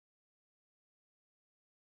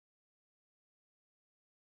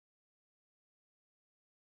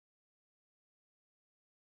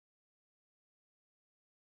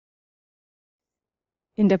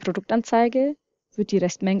In der Produktanzeige wird die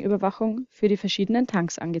Restmengenüberwachung für die verschiedenen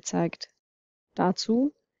Tanks angezeigt.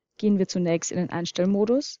 Dazu gehen wir zunächst in den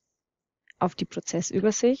Einstellmodus, auf die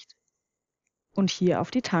Prozessübersicht und hier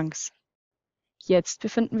auf die Tanks. Jetzt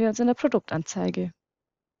befinden wir uns in der Produktanzeige.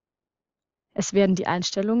 Es werden die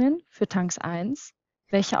Einstellungen für Tanks 1,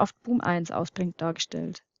 welcher auf Boom 1 ausbringt,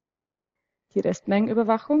 dargestellt. Die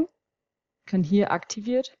Restmengenüberwachung kann hier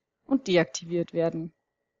aktiviert und deaktiviert werden.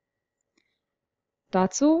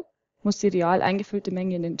 Dazu muss die real eingefüllte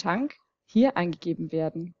Menge in den Tank hier eingegeben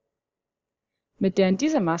werden. Mit der in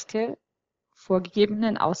dieser Maske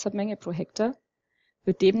vorgegebenen Aussaatmenge pro Hektar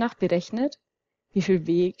wird demnach berechnet, wie viel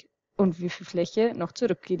Weg und wie viel Fläche noch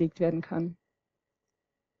zurückgelegt werden kann.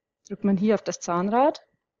 Drückt man hier auf das Zahnrad,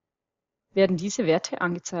 werden diese Werte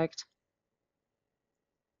angezeigt.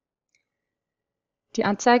 Die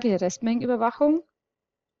Anzeige der Restmengenüberwachung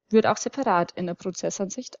wird auch separat in der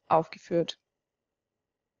Prozessansicht aufgeführt.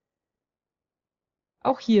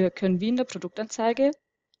 Auch hier können wie in der Produktanzeige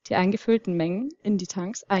die eingefüllten Mengen in die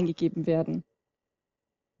Tanks eingegeben werden.